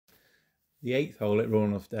The 8th hole at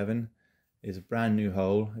Roanoke, Devon is a brand new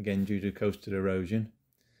hole, again due to coastal erosion.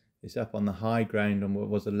 It's up on the high ground on what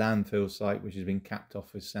was a landfill site which has been capped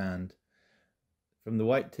off with sand. From the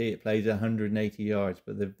white tee it plays 180 yards,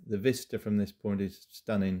 but the vista from this point is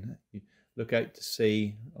stunning. You look out to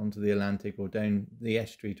sea, onto the Atlantic or down the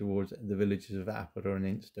estuary towards the villages of Appledore and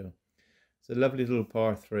Instow. It's a lovely little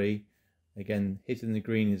par 3. Again, hitting the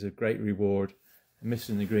green is a great reward.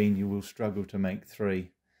 Missing the green, you will struggle to make 3.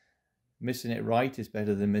 Missing it right is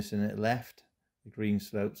better than missing it left. The green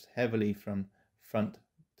slopes heavily from front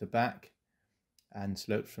to back and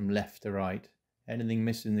slopes from left to right. Anything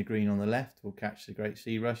missing the green on the left will catch the great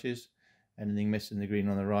sea rushes. Anything missing the green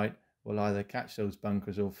on the right will either catch those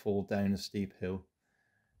bunkers or fall down a steep hill.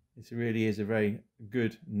 This really is a very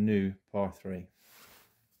good new par 3.